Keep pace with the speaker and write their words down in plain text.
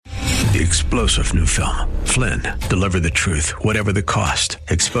The explosive new film, Flynn, deliver the truth, whatever the cost,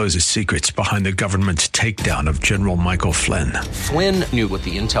 exposes secrets behind the government's takedown of General Michael Flynn. Flynn knew what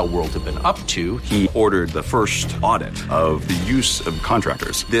the intel world had been up to. He ordered the first audit of the use of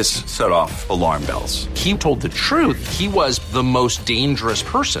contractors. This set off alarm bells. He told the truth. He was the most dangerous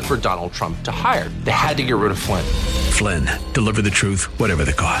person for Donald Trump to hire. They had to get rid of Flynn. Flynn, deliver the truth, whatever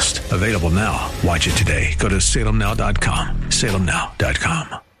the cost. Available now. Watch it today. Go to salemnow.com.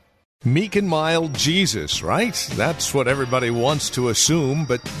 salemnow.com. Meek and mild Jesus, right? That's what everybody wants to assume.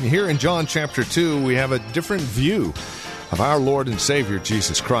 But here in John chapter 2, we have a different view of our Lord and Savior,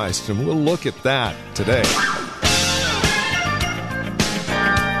 Jesus Christ. And we'll look at that today.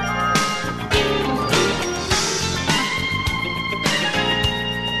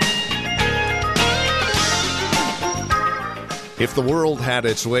 If the world had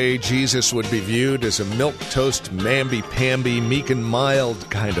its way, Jesus would be viewed as a milquetoast, mamby-pamby, meek and mild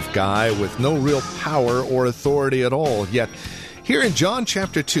kind of guy with no real power or authority at all. Yet, here in John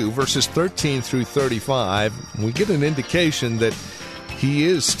chapter 2, verses 13 through 35, we get an indication that he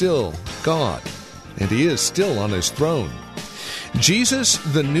is still God, and he is still on his throne. Jesus,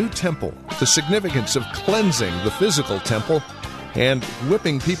 the new temple, the significance of cleansing the physical temple and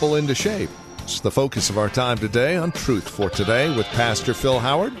whipping people into shape. It's the focus of our time today on Truth for Today with Pastor Phil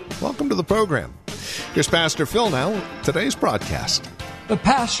Howard. Welcome to the program. Here's Pastor Phil now with today's broadcast. The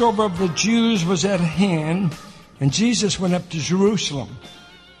Passover of the Jews was at hand, and Jesus went up to Jerusalem.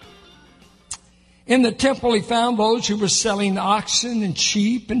 In the temple, he found those who were selling oxen and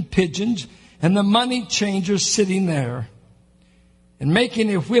sheep and pigeons, and the money changers sitting there. And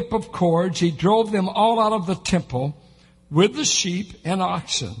making a whip of cords, he drove them all out of the temple with the sheep and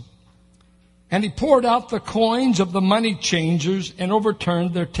oxen. And he poured out the coins of the money changers and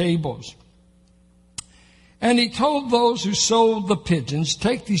overturned their tables. And he told those who sold the pigeons,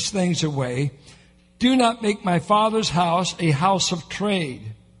 "Take these things away. Do not make my Father's house a house of trade."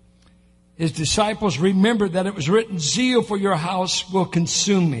 His disciples remembered that it was written, "Zeal for your house will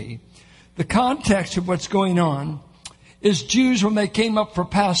consume me." The context of what's going on is Jews, when they came up for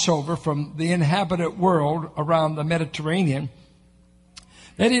Passover from the inhabited world around the Mediterranean,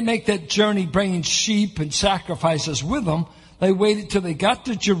 they didn't make that journey bringing sheep and sacrifices with them. They waited till they got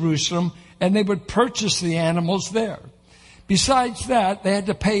to Jerusalem, and they would purchase the animals there. Besides that, they had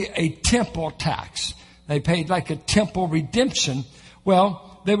to pay a temple tax. They paid like a temple redemption.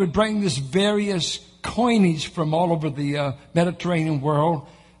 Well, they would bring this various coinage from all over the Mediterranean world.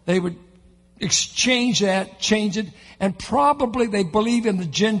 They would exchange that, change it, and probably they believe in the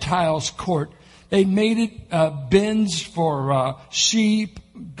Gentiles' court. They made it bins for sheep,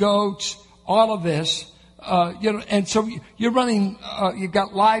 goats, all of this. And so you're running, you've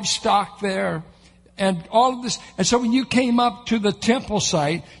got livestock there and all of this. And so when you came up to the temple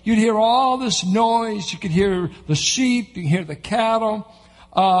site, you'd hear all this noise. You could hear the sheep, you can hear the cattle,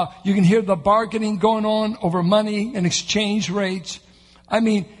 you can hear the bargaining going on over money and exchange rates. I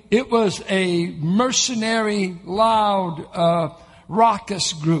mean, it was a mercenary, loud,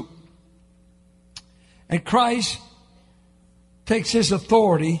 raucous group. And Christ takes his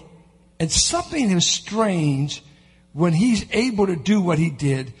authority, and something is strange when he's able to do what he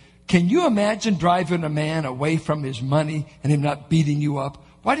did. Can you imagine driving a man away from his money and him not beating you up?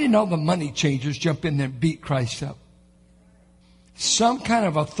 Why didn't all the money changers jump in there and beat Christ up? Some kind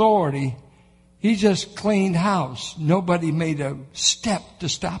of authority. He just cleaned house. Nobody made a step to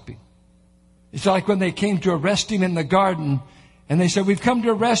stop him. It's like when they came to arrest him in the garden, and they said, "We've come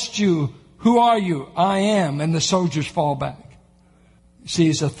to arrest you. Who are you?" "I am." And the soldiers fall back. See,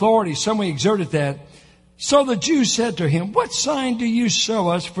 his authority, someone exerted that. So the Jews said to him, "What sign do you show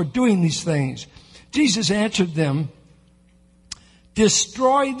us for doing these things?" Jesus answered them,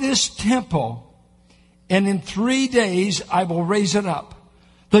 "Destroy this temple, and in 3 days I will raise it up."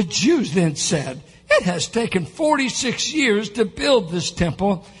 The Jews then said, "It has taken 46 years to build this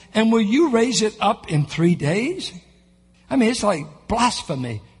temple, and will you raise it up in 3 days? I mean, it's like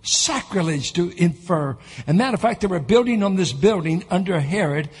blasphemy. Sacrilege to infer. As a matter of fact, they were building on this building under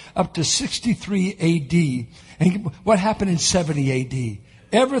Herod up to 63 A.D. And what happened in 70 A.D.?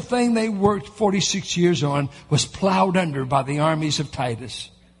 Everything they worked 46 years on was plowed under by the armies of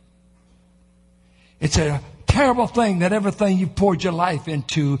Titus. It's a terrible thing that everything you poured your life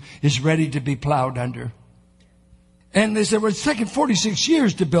into is ready to be plowed under. And they said, "Well, it's taken 46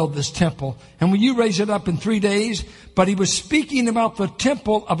 years to build this temple. And will you raise it up in 3 days?" But he was speaking about the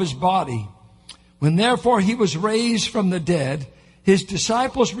temple of his body. When therefore he was raised from the dead, his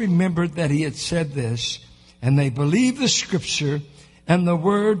disciples remembered that he had said this, and they believed the scripture and the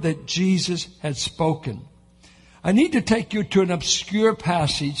word that Jesus had spoken. I need to take you to an obscure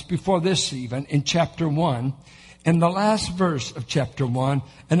passage before this even, in chapter 1, in the last verse of chapter 1,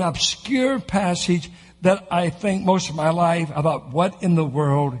 an obscure passage that I think most of my life about what in the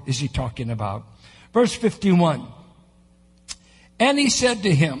world is he talking about. Verse 51. And he said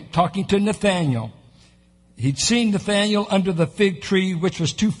to him, talking to Nathanael, he'd seen Nathanael under the fig tree, which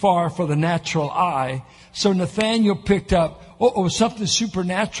was too far for the natural eye. So Nathanael picked up, something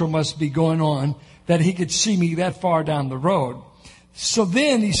supernatural must be going on, that he could see me that far down the road. So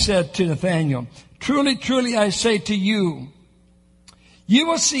then he said to Nathanael, truly, truly, I say to you, you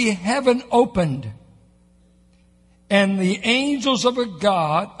will see heaven opened and the angels of a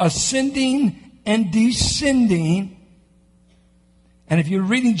God ascending and descending. And if you're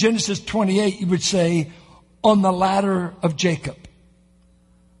reading Genesis 28, you would say, on the ladder of Jacob.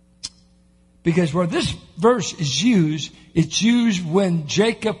 Because where this verse is used, it's used when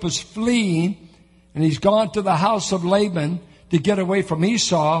Jacob was fleeing and he's gone to the house of Laban to get away from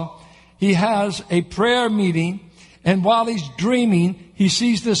Esau. He has a prayer meeting, and while he's dreaming, he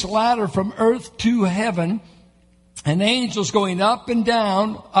sees this ladder from earth to heaven, and angels going up and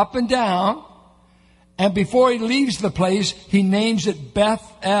down, up and down. And before he leaves the place, he names it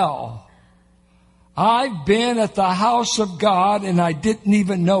Bethel. I've been at the house of God and I didn't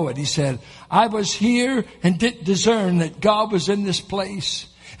even know it. He said, I was here and didn't discern that God was in this place.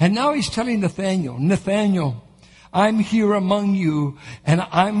 And now he's telling Nathanael, I'm here among you, and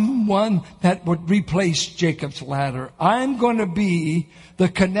I'm one that would replace Jacob's ladder. I'm going to be the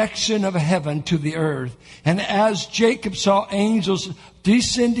connection of heaven to the earth. And as Jacob saw angels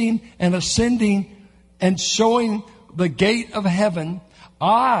descending and ascending and showing the gate of heaven,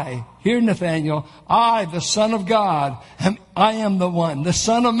 Nathanael, the Son of God, I am the one. The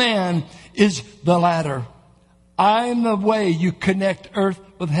Son of Man is the ladder. I am the way you connect earth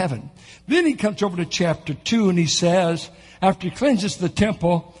with heaven. Then he comes over to chapter 2 and he says, after he cleanses the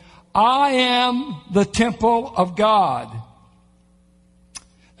temple, I am the temple of God.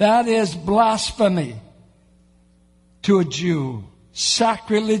 That is blasphemy to a Jew.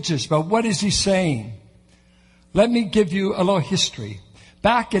 Sacrilegious. But what is he saying? Let me give you a little history.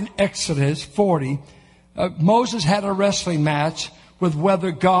 Back in Exodus 40, Moses had a wrestling match with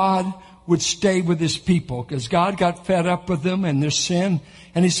whether God would stay with his people, because God got fed up with them and their sin.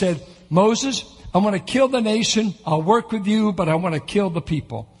 And he said, Moses, I want to kill the nation. I'll work with you, but I want to kill the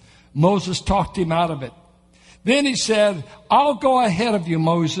people. Moses talked him out of it. Then he said, I'll go ahead of you,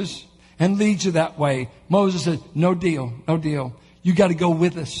 Moses, and lead you that way. Moses said, no deal, no deal. You got to go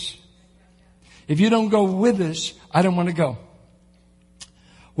with us. If you don't go with us, I don't want to go.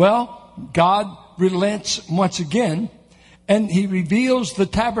 Well, God relents once again, and he reveals the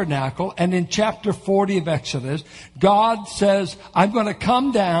tabernacle. And in chapter 40 of Exodus, God says, I'm going to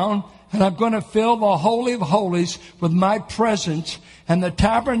come down and I'm going to fill the Holy of Holies with my presence, and the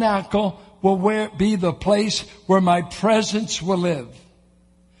tabernacle will be the place where my presence will live.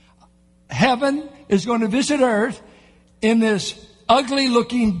 Heaven is going to visit earth in this ugly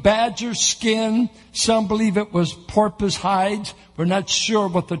looking badger skin. Some believe it was porpoise hides. We're not sure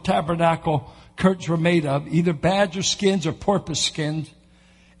what the tabernacle curtains were made of, either badger skins or porpoise skins.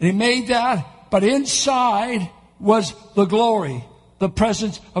 And he made that, but inside was the glory, the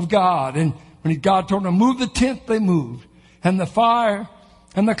presence of God. And when God told them to move the tent, they moved. And the fire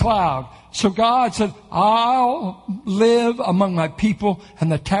and the cloud. So God said, I'll live among my people,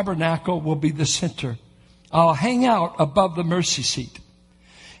 and the tabernacle will be the center. I'll hang out above the mercy seat.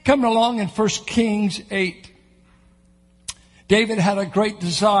 Coming along in 1 Kings 8, David had a great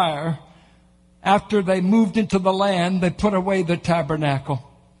desire. After they moved into the land, they put away the tabernacle.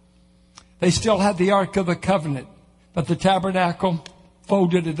 They still had the Ark of the Covenant, but the tabernacle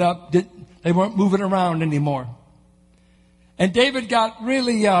folded it up. They weren't moving around anymore. And David got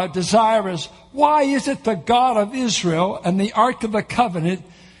really desirous. Why is it the God of Israel and the Ark of the Covenant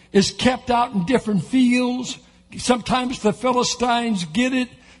is kept out in different fields? Sometimes the Philistines get it.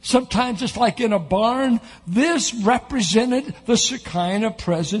 Sometimes it's like in a barn. This represented the Shekinah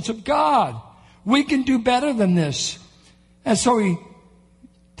presence of God. We can do better than this. And so he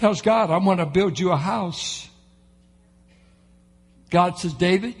tells God, I want to build you a house. God says,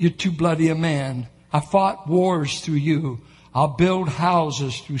 David, you're too bloody a man. I fought wars through you. I'll build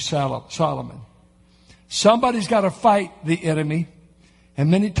houses through Solomon. Somebody's got to fight the enemy. And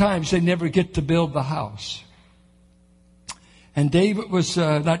many times they never get to build the house. And David was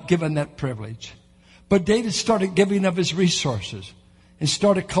not given that privilege. But David started giving of his resources and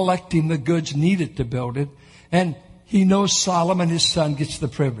started collecting the goods needed to build it. And he knows Solomon, his son, gets the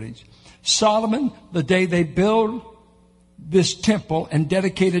privilege. Solomon, the day they build this temple and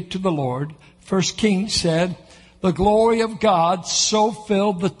dedicate it to the Lord, 1 Kings said, The glory of God so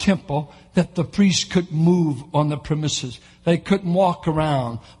filled the temple that the priests couldn't move on the premises. They couldn't walk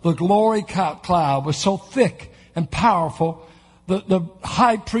around. The glory cloud was so thick and powerful, the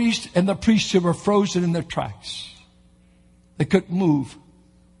high priest and the priests were frozen in their tracks. They couldn't move.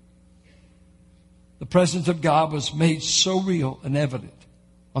 The presence of God was made so real and evident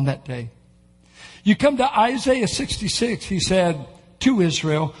on that day. You come to Isaiah 66, he said to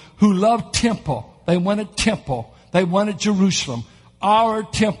Israel, who loved temple. They wanted temple. They wanted Jerusalem, our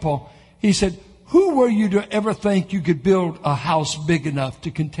temple. He said, who were you to ever think you could build a house big enough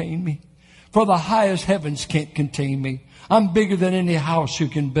to contain me? For the highest heavens can't contain me. I'm bigger than any house you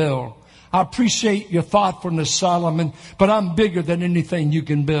can build. I appreciate your thoughtfulness, Solomon, but I'm bigger than anything you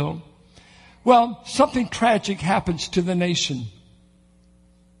can build. Well, something tragic happens to the nation.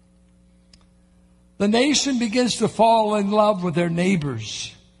 The nation begins to fall in love with their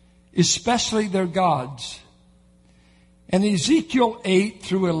neighbors, especially their gods. In Ezekiel 8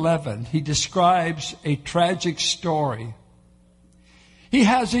 through 11, he describes a tragic story. He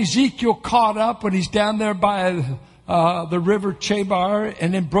has Ezekiel caught up when he's down there by the river Chebar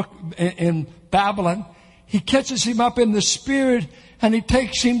and in Babylon. He catches him up in the spirit and he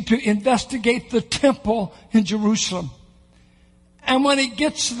takes him to investigate the temple in Jerusalem. And when he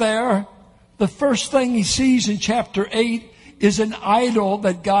gets there, the first thing he sees in chapter 8 is an idol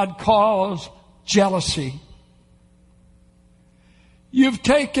that God calls jealousy. You've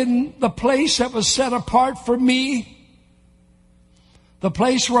taken the place that was set apart for me, the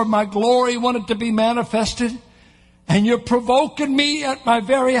place where my glory wanted to be manifested, and you're provoking me at my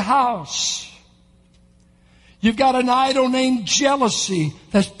very house. You've got an idol named jealousy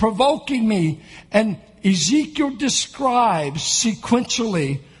that's provoking me. And Ezekiel describes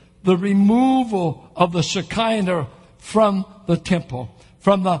sequentially the removal of the Shekinah from the temple.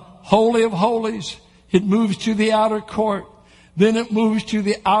 From the Holy of Holies, it moves to the outer court. Then it moves to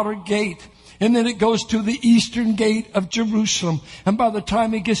the outer gate. And then it goes to the eastern gate of Jerusalem. And by the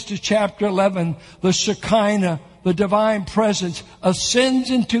time it gets to chapter 11, the Shekinah, the divine presence, ascends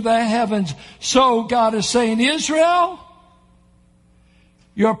into the heavens. So God is saying, Israel,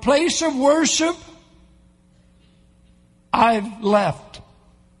 your place of worship, I've left.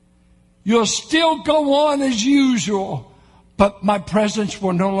 You'll still go on as usual, but my presence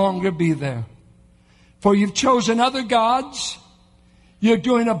will no longer be there. For you've chosen other gods. You're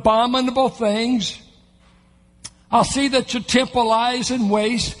doing abominable things. I'll see that your temple lies in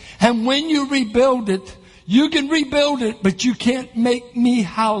waste. And when you rebuild it, you can rebuild it, but you can't make me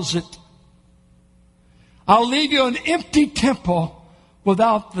house it. I'll leave you an empty temple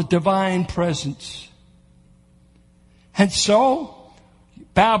without the divine presence. And so,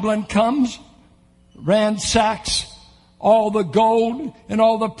 Babylon comes, ransacks all the gold and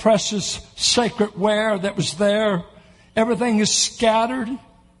all the precious sacred ware that was there. Everything is scattered.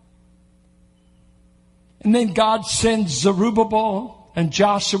 And then God sends Zerubbabel and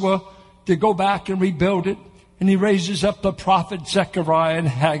Joshua to go back and rebuild it. And he raises up the prophet Zechariah and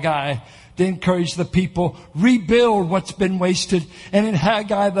Haggai to encourage the people, rebuild what's been wasted. And in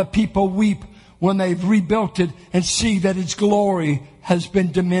Haggai, the people weep when they've rebuilt it and see that its glory has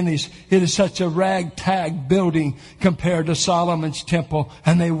been diminished. It is such a ragtag building compared to Solomon's temple.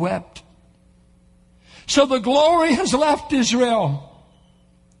 And they wept. So the glory has left Israel.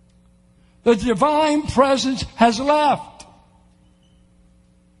 The divine presence has left.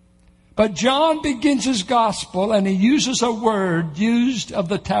 But John begins his gospel and he uses a word used of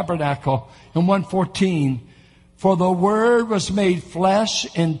the tabernacle in 1:14. For the word was made flesh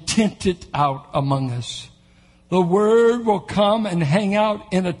and tented out among us. The word will come and hang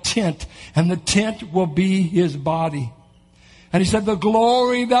out in a tent, and the tent will be his body. And he said, the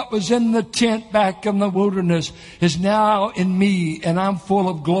glory that was in the tent back in the wilderness is now in me, and I'm full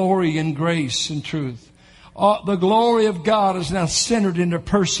of glory and grace and truth. The glory of God is now centered in a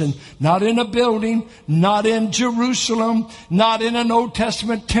person, not in a building, not in Jerusalem, not in an Old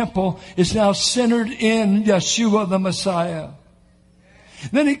Testament temple. It's now centered in Yeshua the Messiah.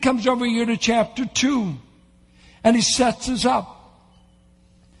 Then he comes over here to chapter 2, and he sets us up.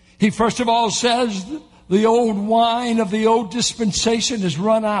 He first of all says, the old wine of the old dispensation is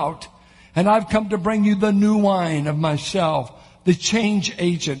run out, and I've come to bring you the new wine of myself. The change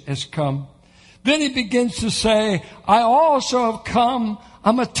agent has come. Then he begins to say, I also have come,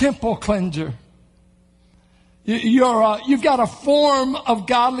 I'm a temple cleanser. You've got a form of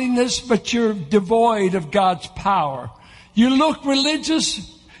godliness, but you're devoid of God's power. You look religious.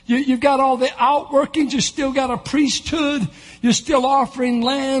 You've got all the outworkings. You still got a priesthood. You're still offering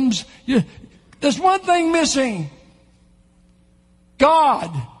lambs. There's one thing missing.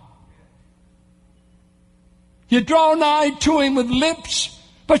 God. You draw nigh to him with lips,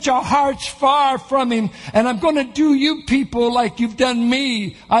 but your heart's far from him. And I'm going to do you people like you've done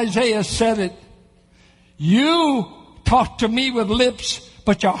me. Isaiah said it. You talk to me with lips,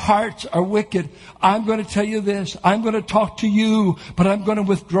 but your hearts are wicked. I'm going to tell you this. I'm going to talk to you, but I'm going to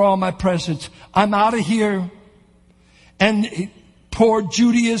withdraw my presence. I'm out of here. And poor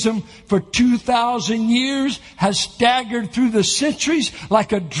Judaism for 2,000 years has staggered through the centuries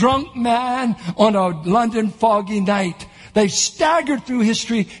like a drunk man on a London foggy night. They've staggered through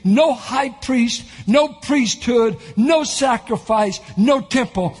history. No high priest, no priesthood, no sacrifice, no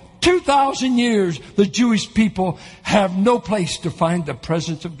temple. 2,000 years, the Jewish people have no place to find the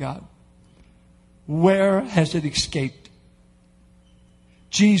presence of God. Where has it escaped?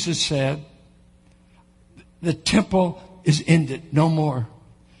 Jesus said, the temple is ended, no more.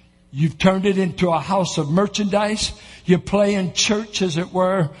 You've turned it into a house of merchandise. You're playing church, as it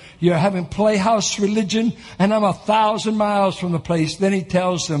were. You're having playhouse religion, and I'm 1,000 miles from the place. Then he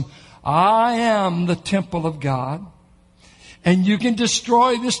tells them, I am the temple of God, and you can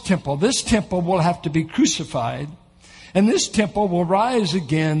destroy this temple. This temple will have to be crucified, and this temple will rise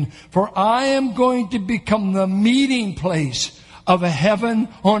again, for I am going to become the meeting place of a heaven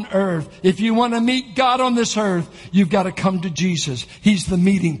on earth. If you want to meet God on this earth, you've got to come to Jesus. He's the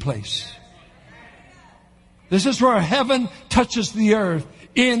meeting place. This is where heaven touches the earth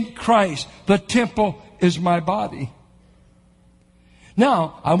in Christ. The temple is my body.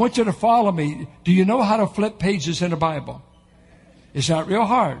 Now, I want you to follow me. Do you know how to flip pages in a Bible? It's not real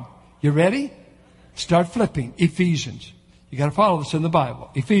hard. You ready? Start flipping. Ephesians. You got to follow this in the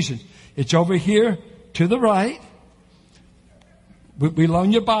Bible. Ephesians. It's over here to the right. We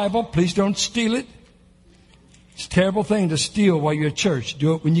loan your Bible. Please don't steal it. It's a terrible thing to steal while you're at church.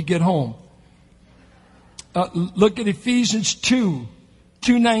 Do it when you get home. Look at Ephesians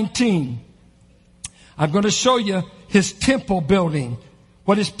 2:19. I'm going to show you his temple building,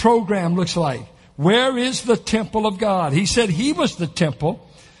 what his program looks like. Where is the temple of God? He said he was the temple.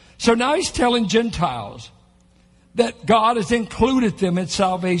 So now he's telling Gentiles that God has included them in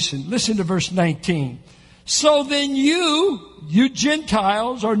salvation. Listen to verse 19. So then you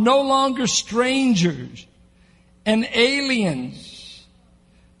Gentiles are no longer strangers and aliens,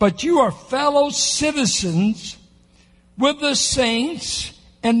 but you are fellow citizens with the saints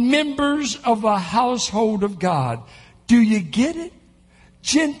and members of the household of God. Do you get it?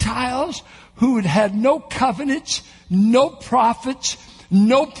 Gentiles who had had no covenants, no prophets,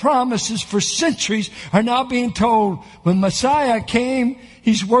 no promises for centuries are now being told when Messiah came,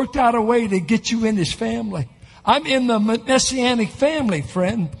 he's worked out a way to get you in his family. I'm in the messianic family,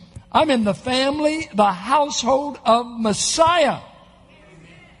 friend. I'm in the family, the household of Messiah.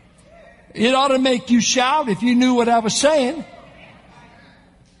 It ought to make you shout if you knew what I was saying.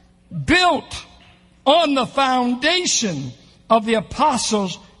 Built on the foundation of the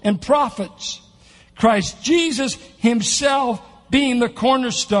apostles and prophets. Christ Jesus himself being the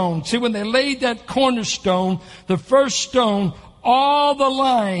cornerstone. See, when they laid that cornerstone, the first stone, all the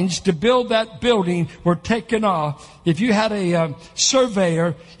lines to build that building were taken off. If you had a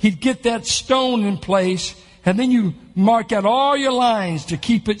surveyor, he'd get that stone in place, and then you mark out all your lines to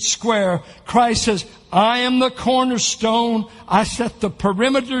keep it square. Christ says, I am the cornerstone. I set the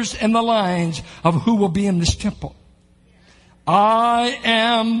perimeters and the lines of who will be in this temple. I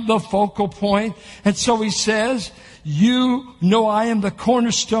am the focal point. And so he says, you know I am the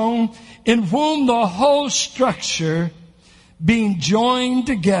cornerstone, in whom the whole structure, being joined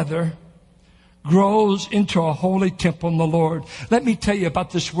together, grows into a holy temple in the Lord. Let me tell you about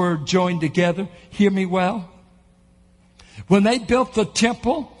this word, joined together. Hear me well. When they built the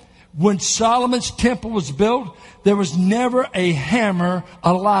temple, when Solomon's temple was built, there was never a hammer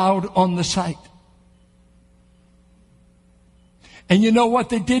allowed on the site. And you know what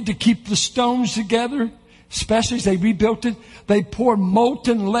they did to keep the stones together? Especially as they rebuilt it, they poured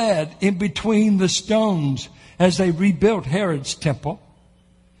molten lead in between the stones as they rebuilt Herod's temple.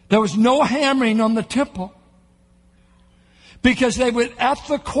 There was no hammering on the temple. Because they would, at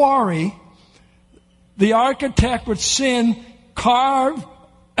the quarry, the architect would carve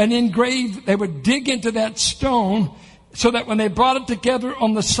and engrave, they would dig into that stone so that when they brought it together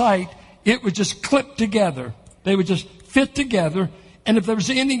on the site, it would just clip together. They would just fit together. And if there was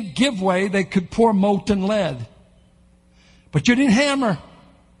any giveaway, they could pour molten lead. But you didn't hammer.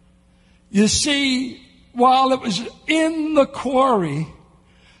 You see, while it was in the quarry,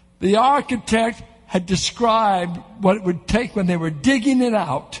 the architect had described what it would take when they were digging it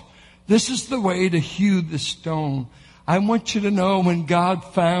out. This is the way to hew the stone. I want you to know when God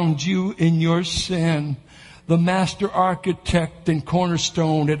found you in your sin, the master architect and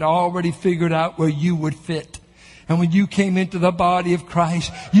cornerstone had already figured out where you would fit. And when you came into the body of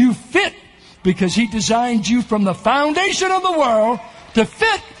Christ, you fit because He designed you from the foundation of the world to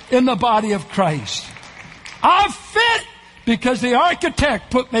fit in the body of Christ. I fit because the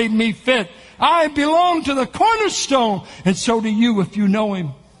architect made me fit. I belong to the cornerstone, and so do you if you know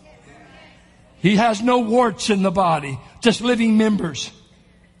Him. He has no warts in the body, just living members.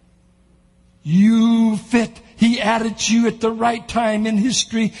 You fit. He added you at the right time in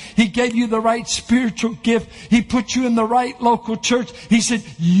history. He gave you the right spiritual gift. He put you in the right local church. He said,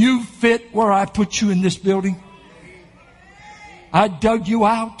 you fit where I put you in this building. I dug you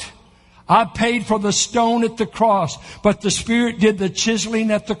out. I paid for the stone at the cross, but the Spirit did the chiseling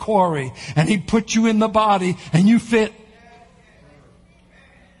at the quarry, and He put you in the body, and you fit.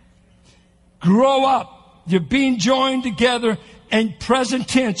 Grow up. You're being joined together, and present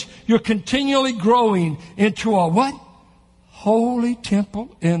tense, you're continually growing into a what? Holy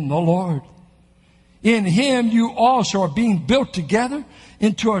temple in the Lord. In Him you also are being built together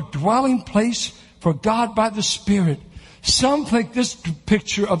into a dwelling place for God by the Spirit. Some think this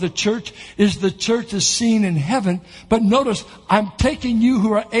picture of the church is the church is seen in heaven. But notice, I'm taking you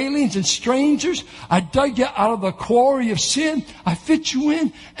who are aliens and strangers. I dug you out of the quarry of sin. I fit you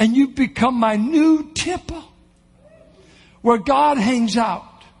in, and you become my new temple where God hangs out.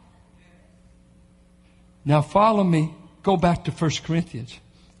 Now follow me. Go back to 1 Corinthians.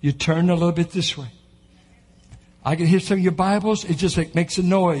 You turn a little bit this way. I can hear some of your Bibles. It just makes a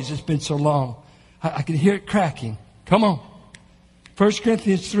noise. It's been so long. I can hear it cracking. Come on. 1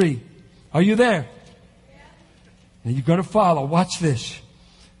 Corinthians 3. Are you there? And you're going to follow. Watch this.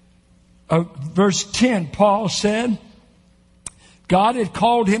 Verse 10, Paul said, God had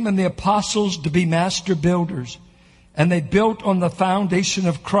called him and the apostles to be master builders. And they built on the foundation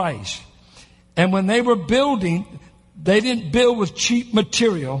of Christ. And when they were building, they didn't build with cheap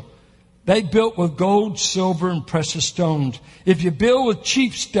material. They built with gold, silver, and precious stones. If you build with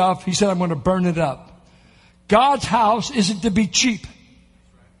cheap stuff, he said, I'm going to burn it up. God's house isn't to be cheap.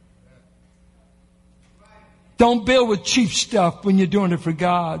 Don't build with cheap stuff when you're doing it for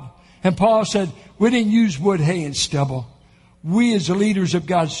God. And Paul said, we didn't use wood, hay, and stubble. We as the leaders of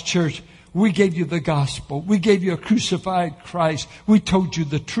God's church, we gave you the gospel. We gave you a crucified Christ. We told you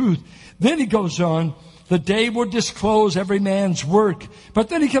the truth. Then he goes on, the day will disclose every man's work. But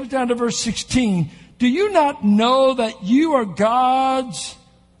then he comes down to verse 16. Do you not know that you are God's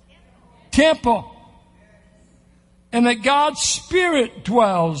temple? And that God's Spirit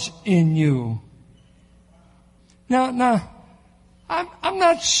dwells in you. Now, I'm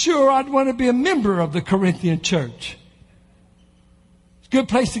not sure I'd want to be a member of the Corinthian church. It's a good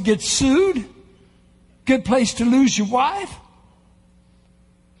place to get sued. Good place to lose your wife.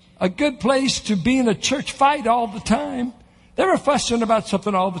 A good place to be in a church fight all the time. They were fussing about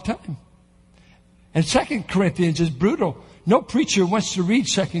something all the time. And 2 Corinthians is brutal. No preacher wants to read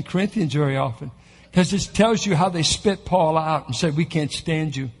 2 Corinthians very often. Because it tells you how they spit Paul out and said, we can't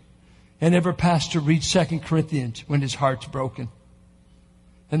stand you. And every pastor reads 2 Corinthians when his heart's broken.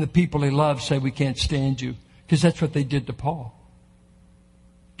 And the people he loves say, we can't stand you. Because that's what they did to Paul.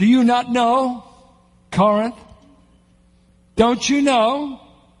 Do you not know, Corinth? Don't you know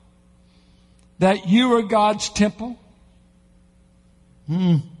that you are God's temple?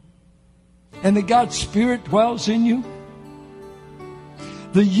 And that God's Spirit dwells in you?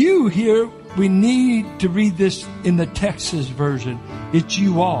 The you here, we need to read this in the Texas version. It's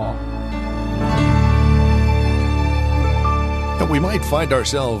you all. And we might find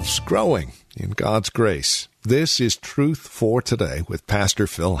ourselves growing in God's grace. This is Truth for Today with Pastor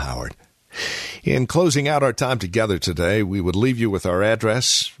Phil Howard. In closing out our time together today, we would leave you with our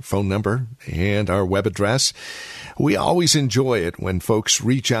address, phone number, and our web address. We always enjoy it when folks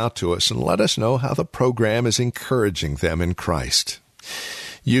reach out to us and let us know how the program is encouraging them in Christ.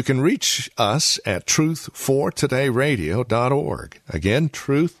 You can reach us at truthfortodayradio.org. Again,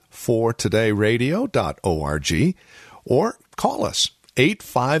 truthfortodayradio.org. Or call us,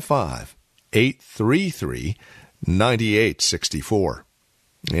 855-833-9864.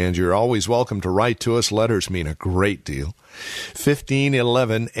 And you're always welcome to write to us. Letters mean a great deal.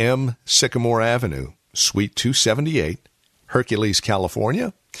 1511 M. Sycamore Avenue, Suite 278, Hercules,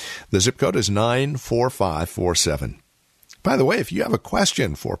 California. The zip code is 94547. By the way, if you have a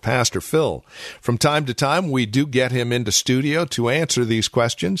question for Pastor Phil, from time to time we do get him into studio to answer these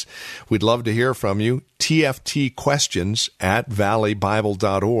questions. We'd love to hear from you.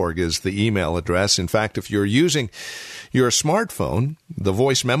 tftquestions@valleybible.org is the email address. In fact, if you're using your smartphone, the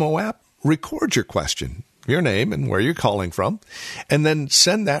voice memo app, record your question, your name and where you're calling from, and then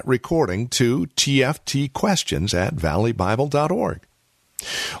send that recording to tftquestions@valleybible.org.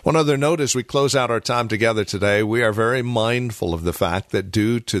 One other note as we close out our time together today, we are very mindful of the fact that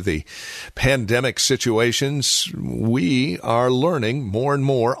due to the pandemic situations, we are learning more and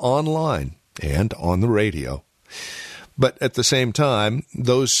more online and on the radio. But at the same time,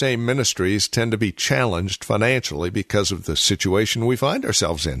 those same ministries tend to be challenged financially because of the situation we find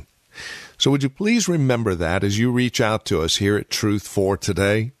ourselves in. So would you please remember that as you reach out to us here at Truth for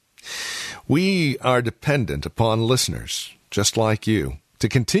Today? We are dependent upon listeners, just like you, to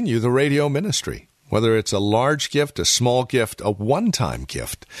continue the radio ministry, whether it's a large gift, a small gift, a one-time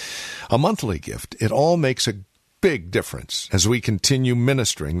gift, a monthly gift. It all makes a big difference as we continue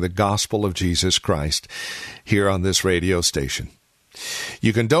ministering the gospel of Jesus Christ here on this radio station.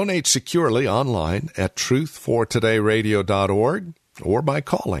 You can donate securely online at truthfortodayradio.org or by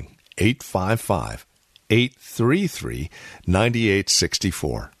calling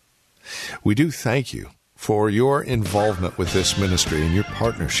 855-833-9864. We do thank you for your involvement with this ministry and your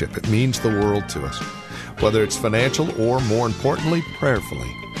partnership. It means the world to us. Whether it's financial or, more importantly,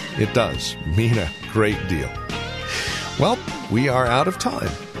 prayerfully, it does mean a great deal. Well, we are out of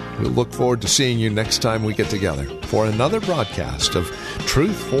time. We'll look forward to seeing you next time we get together for another broadcast of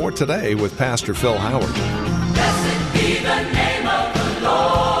Truth for Today with Pastor Phil Howard.